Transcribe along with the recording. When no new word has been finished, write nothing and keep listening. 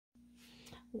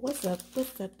What's up,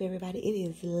 everybody? It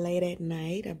is late at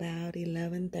night, about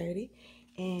 11:30,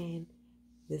 and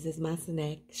this is my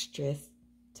snack stress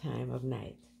time of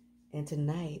night. And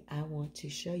tonight, I want to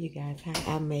show you guys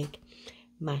how I make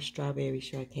my strawberry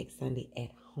shortcake sundae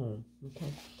at home,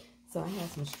 okay? So I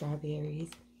have some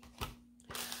strawberries,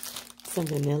 some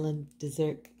vanilla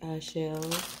dessert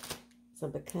shells,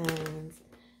 some pecans,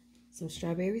 some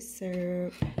strawberry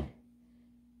syrup,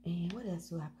 and what else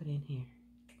do I put in here?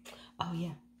 Oh,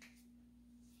 yeah.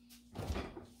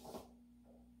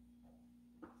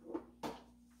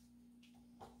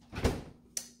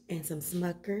 And some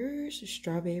Smucker's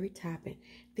strawberry topping.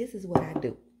 This is what I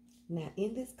do. Now,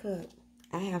 in this cup,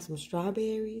 I have some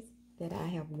strawberries that I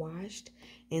have washed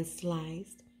and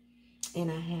sliced.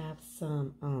 And I have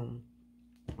some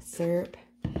syrup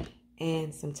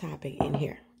and some topping in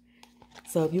here.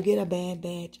 So if you get a bad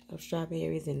batch of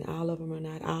strawberries and all of them are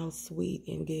not all sweet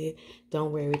and good,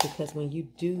 don't worry, because when you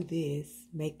do this,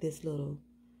 make this little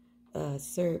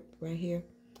syrup right here,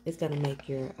 it's going to make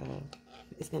your,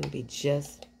 it's going to be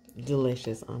just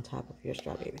delicious on top of your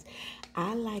strawberries.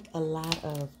 I like a lot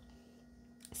of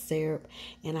syrup,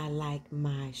 and I like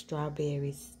my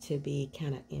strawberries to be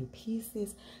kind of in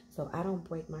pieces, so I don't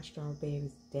break my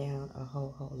strawberries down a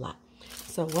whole lot.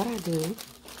 So what I do,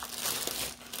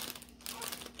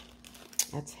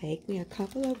 I take me a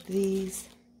couple of these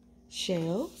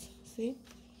shells, see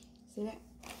that?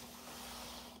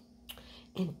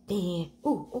 And then,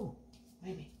 ooh,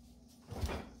 wait a minute.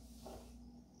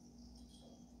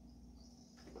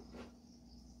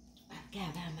 I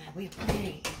forgot about my whipped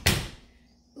cream.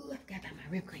 Ooh, I forgot about my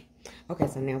whipped cream. Okay,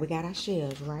 so now we got our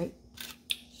shells, right?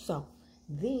 So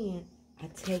then I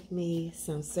take me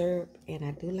some syrup and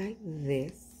I do like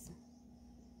this.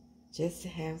 Just to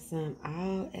have some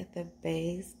all at the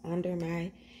base under my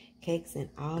cakes and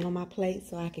all on my plate,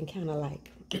 so I can kind of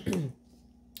like, you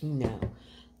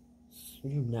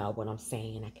know what I'm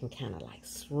saying. I can kind of like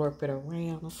slurp it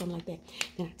around or something like that.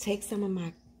 Then I take some of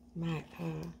my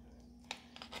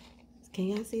can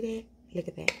y'all see that? Look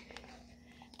at that.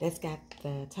 That's got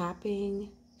the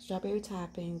topping, strawberry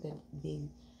topping, the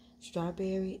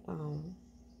strawberry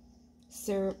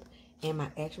syrup, and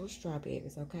my actual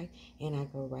strawberries, okay? And I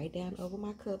go right down over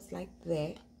my cups like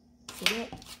that. See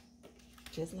that?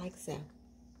 Just like so.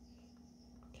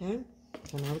 Okay?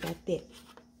 So now we got that.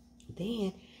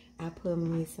 Then I put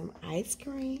me some ice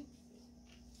cream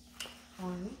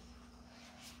on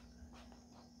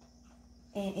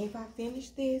it. And if I finish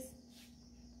this,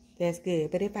 that's good.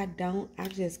 But if I don't, I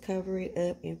just cover it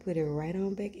up and put it right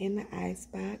on back in the ice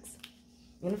box,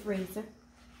 in the freezer.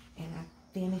 And I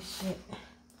finish it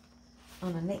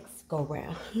on the next go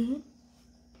round.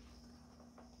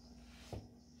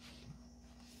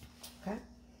 Okay,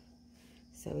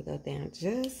 so we go down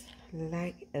just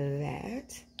like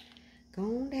that. Go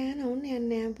on down on there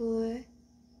now, boy.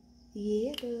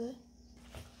 Yeah, boy.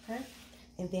 Okay,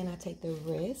 and then I take the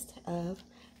rest of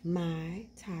my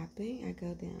topping. I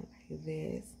go down like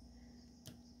this.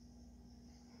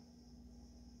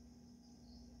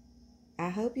 I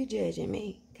hope you're judging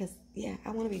me, because yeah, I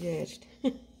want to be judged.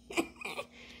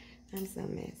 I'm so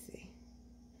messy.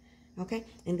 Okay,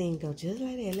 and then go just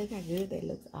like that. Look how good that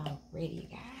looks already, you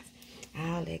guys.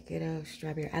 All that good old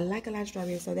strawberry. I like a lot of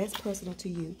strawberry, so that's personal to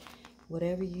you.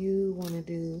 Whatever you want to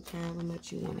do, however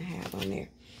much you want to have on there.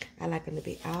 I like them to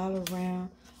be all around,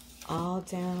 all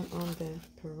down on the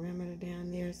perimeter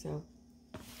down there, so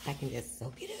I can just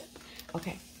soak it up.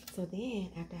 Okay, so then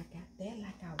after I got that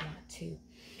like I want to,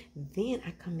 then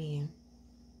I come in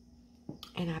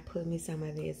and I put me some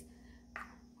of this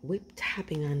whipped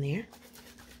topping on there,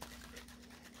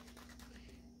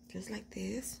 just like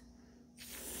this.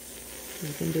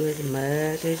 You can do as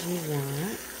much as you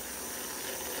want.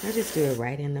 I just do it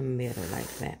right in the middle like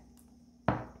that.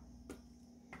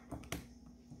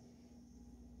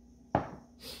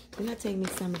 Then I take me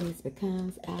some of these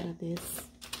pecans out of this.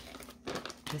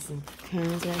 There's some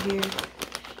pecans right here,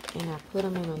 and I put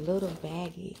them in a little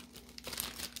baggie,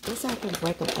 just so I can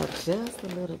break them up just a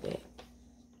little bit,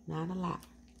 not a lot.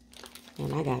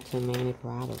 And I got too many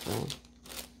probably.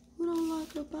 Who don't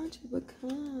like a bunch of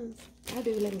pecans? I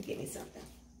do. Let me get me something.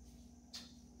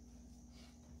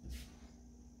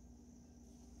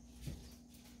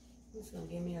 I'm just gonna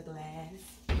give me a glass.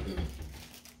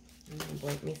 I'm gonna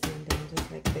break me some down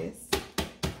just like this.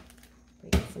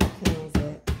 Break some pecans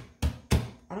up.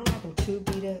 I don't like them too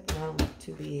beat up, and I don't like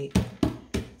too big.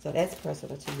 So that's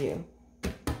personal to you.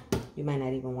 You might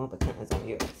not even want pecans on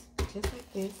yours. Just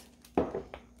like this.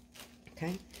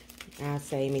 Okay, I'll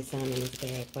save me some in this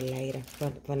bag for later,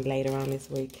 for later on this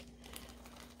week.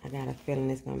 I got a feeling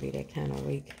it's gonna be that kind of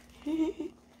week.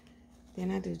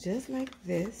 Then I do just like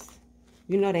this.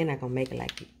 You know they're not going to make it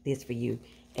like this for you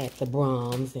at the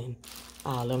Braums and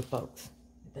all them folks.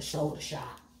 At the shoulder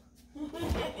shop.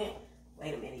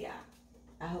 Wait a minute, y'all.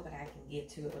 I hope that I can get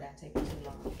to it without taking too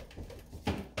long.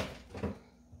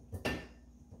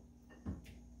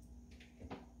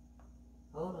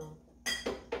 Hold on.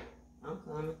 I'm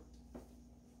coming.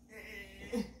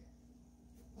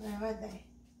 Where are they?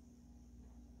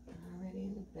 Already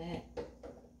in the back.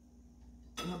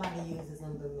 Nobody uses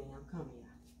them but me. I'm coming,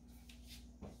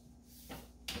 y'all.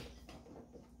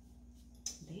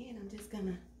 Then I'm just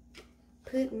gonna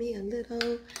put me a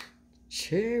little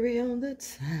cherry on the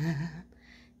top.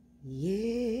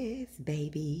 Yes,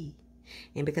 baby.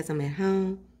 And because I'm at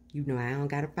home, you know I don't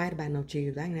gotta fight about no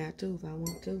cherries. I can have two if I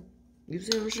want to. You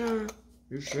see what I'm saying?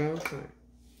 You see what I'm saying?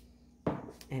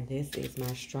 And this is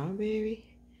my Strawberry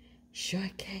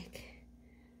Shortcake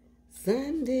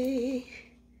Sundae.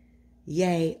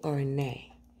 Yay or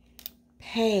nay?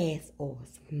 Pass or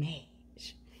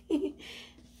smash?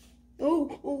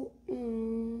 Look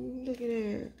at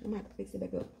that. I'm gonna have to fix it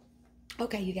back up.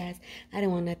 Okay, you guys, I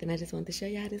didn't want nothing. I just wanted to show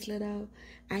y'all this little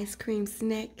ice cream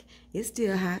snack. It's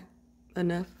still hot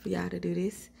enough for y'all to do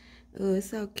this. Oh, it's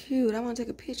so cute. I want to take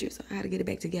a picture so I have to get it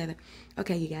back together.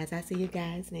 Okay, you guys, I'll see you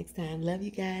guys next time. Love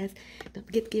you guys. Don't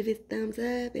forget to give it a thumbs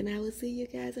up, and I will see you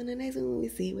guys on the next one when we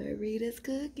see what Rita's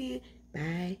cooking.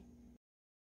 Bye.